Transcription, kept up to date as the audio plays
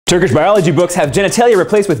Turkish biology books have genitalia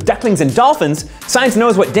replaced with ducklings and dolphins, science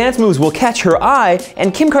knows what dance moves will catch her eye,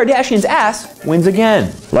 and Kim Kardashian's ass wins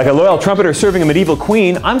again. Like a loyal trumpeter serving a medieval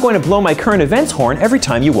queen, I'm going to blow my current events horn every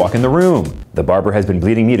time you walk in the room. The barber has been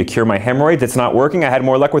bleeding me to cure my hemorrhoids. It's not working. I had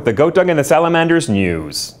more luck with the goat dung and the salamanders.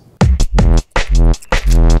 News.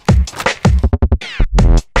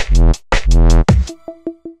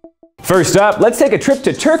 First up, let's take a trip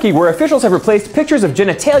to Turkey, where officials have replaced pictures of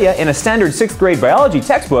genitalia in a standard 6th grade biology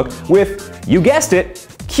textbook with, you guessed it,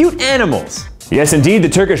 cute animals. Yes, indeed, the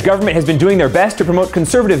Turkish government has been doing their best to promote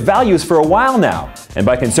conservative values for a while now. And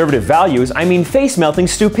by conservative values, I mean face-melting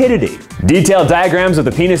stupidity. Detailed diagrams of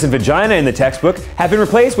the penis and vagina in the textbook have been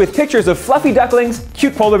replaced with pictures of fluffy ducklings,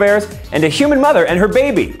 cute polar bears, and a human mother and her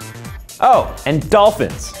baby. Oh, and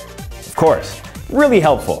dolphins. Of course, really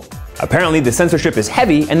helpful. Apparently, the censorship is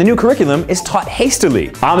heavy and the new curriculum is taught hastily.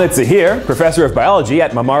 Ahmed Zahir, professor of biology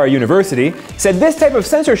at Marmara University, said this type of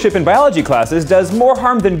censorship in biology classes does more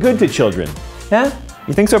harm than good to children. Yeah?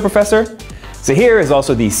 You think so, Professor? Zahir is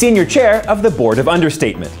also the senior chair of the Board of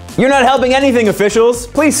Understatement. You're not helping anything, officials.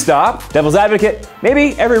 Please stop. Devil's advocate,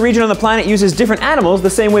 maybe every region on the planet uses different animals the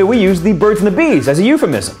same way we use the birds and the bees as a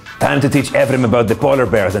euphemism. Time to teach Ephraim about the polar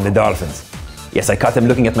bears and the dolphins. Yes, I caught him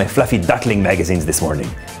looking at my fluffy duckling magazines this morning.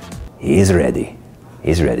 He's ready.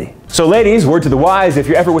 He's ready. So ladies, word to the wise, if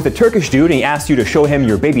you're ever with a Turkish dude and he asks you to show him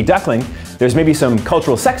your baby duckling, there's maybe some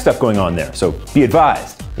cultural sex stuff going on there, so be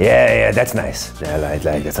advised. Yeah, that's nice. Yeah,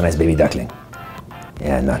 that's a nice baby duckling.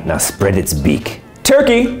 Yeah, now spread its beak.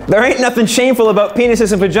 Turkey, there ain't nothing shameful about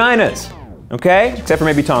penises and vaginas. Okay? Except for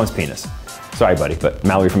maybe Tom's penis. Sorry, buddy, but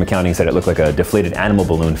Mallory from accounting said it looked like a deflated animal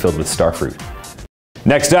balloon filled with starfruit.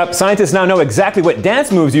 Next up, scientists now know exactly what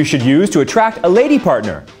dance moves you should use to attract a lady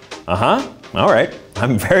partner. All right.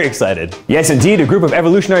 I'm very excited. Yes, indeed, a group of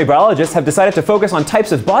evolutionary biologists have decided to focus on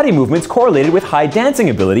types of body movements correlated with high dancing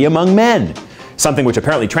ability among men. Something which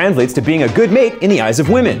apparently translates to being a good mate in the eyes of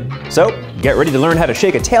women. So, get ready to learn how to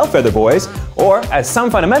shake a tail feather, boys, or as some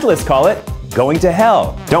fundamentalists call it, going to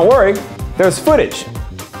hell. Don't worry, there's footage.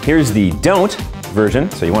 Here's the don't version,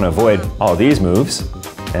 so you want to avoid all these moves.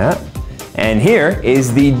 Yeah. And here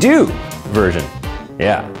is the do version.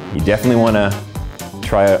 Yeah, you definitely want to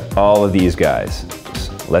try all of these guys.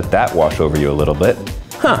 Just let that wash over you a little bit.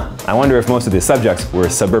 I wonder if most of the subjects were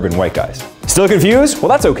suburban white guys. Still confused? Well,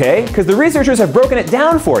 that's okay, because the researchers have broken it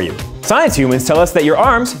down for you. Science humans tell us that your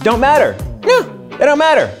arms don't matter. No, they don't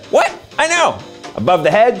matter. What? I know. Above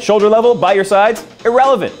the head, shoulder level, by your sides,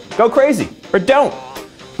 irrelevant. Go crazy, or don't.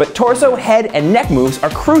 But torso, head, and neck moves are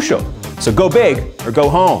crucial. So go big, or go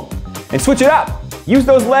home. And switch it up. Use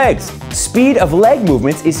those legs. Speed of leg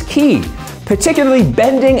movements is key, particularly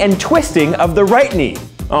bending and twisting of the right knee.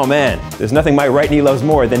 Oh man, there's nothing my right knee loves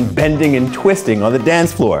more than bending and twisting on the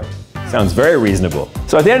dance floor. Sounds very reasonable.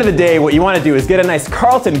 So at the end of the day, what you want to do is get a nice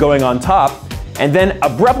Carlton going on top, and then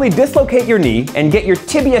abruptly dislocate your knee and get your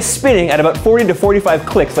tibia spinning at about 40 to 45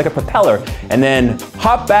 clicks like a propeller, and then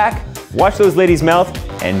hop back, watch those ladies melt,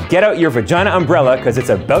 and get out your vagina umbrella because it's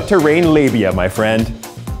about to rain labia, my friend.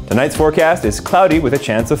 Tonight's forecast is cloudy with a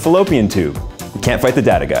chance of fallopian tube. You can't fight the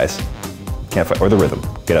data, guys. Can't fight, or the rhythm.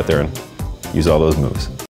 Get out there and use all those moves.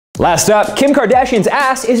 Last up, Kim Kardashian's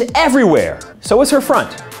ass is everywhere. So is her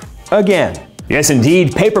front. Again. Yes,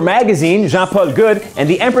 indeed, Paper Magazine, Jean-Paul Good, and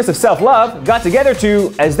the Empress of Self-Love got together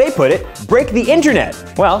to, as they put it, break the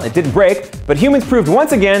internet. Well, it didn't break, but humans proved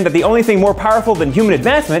once again that the only thing more powerful than human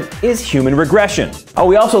advancement is human regression. Oh,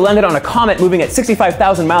 we also landed on a comet moving at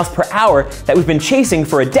 65,000 miles per hour that we've been chasing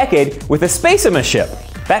for a decade with a Space-Ima ship.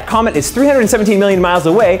 That comet is 317 million miles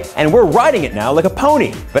away, and we're riding it now like a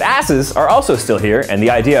pony. But asses are also still here, and the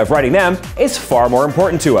idea of riding them is far more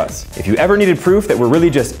important to us. If you ever needed proof that we're really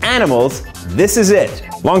just animals, this is it.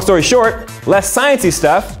 Long story short, less sciencey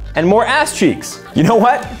stuff and more ass cheeks. You know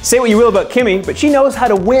what? Say what you will about Kimmy, but she knows how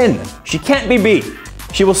to win. She can't be beat.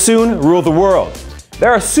 She will soon rule the world.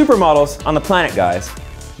 There are supermodels on the planet, guys.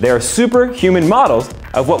 They are superhuman models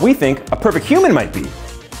of what we think a perfect human might be.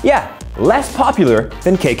 Yeah. Less popular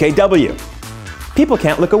than KKW. People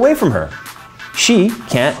can't look away from her. She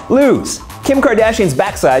can't lose. Kim Kardashian's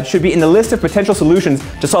backside should be in the list of potential solutions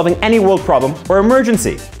to solving any world problem or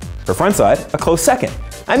emergency. Her front side, a close second.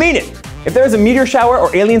 I mean it. If there's a meteor shower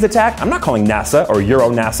or aliens attack, I'm not calling NASA or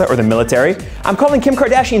Euro-NASA or the military. I'm calling Kim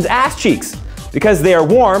Kardashian's ass cheeks. Because they are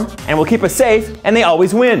warm and will keep us safe, and they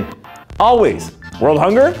always win. Always. World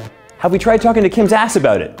hunger? Have we tried talking to Kim's ass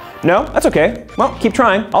about it? No? That's okay. Well, keep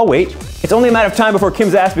trying. I'll wait. It's only a matter of time before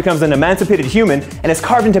Kim's ass becomes an emancipated human and is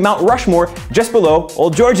carved into Mount Rushmore just below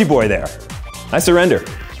old Georgie boy there. I surrender.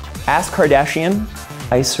 Ask Kardashian,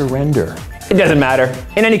 I surrender. It doesn't matter.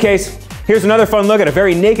 In any case, Here's another fun look at a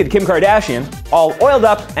very naked Kim Kardashian, all oiled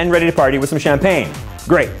up and ready to party with some champagne.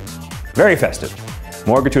 Great. Very festive.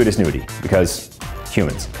 More gratuitous nudity, because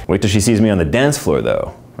humans. Wait till she sees me on the dance floor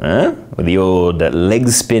though. Huh? With the old leg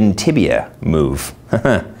spin tibia move.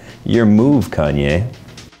 Your move, Kanye.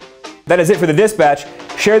 That is it for the dispatch.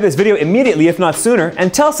 Share this video immediately, if not sooner,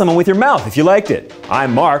 and tell someone with your mouth if you liked it.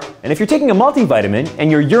 I'm Mark, and if you're taking a multivitamin and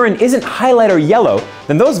your urine isn't highlighter yellow,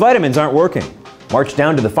 then those vitamins aren't working. March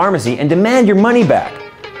down to the pharmacy and demand your money back.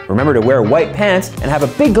 Remember to wear white pants and have a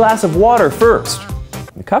big glass of water first.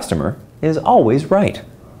 The customer is always right.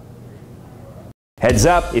 Heads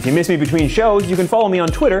up, if you miss me between shows, you can follow me on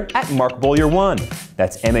Twitter at MarkBowyer1.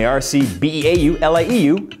 That's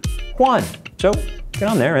MarkBeaulieu1. So get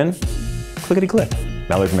on there and clickety-click.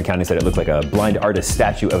 Mallory from accounting said it looked like a blind artist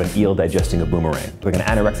statue of an eel digesting a boomerang. Like an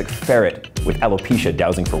anorexic ferret with alopecia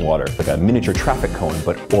dowsing for water. Like a miniature traffic cone,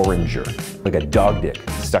 but oranger. Like a dog dick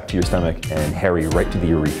stuck to your stomach and hairy right to the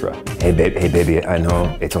urethra. Hey baby, I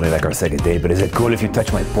know it's only like our second date, but is it cool if you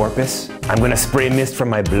touch my porpoise? I'm gonna spray mist from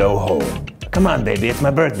my blowhole. Come on baby, it's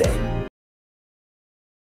my birthday.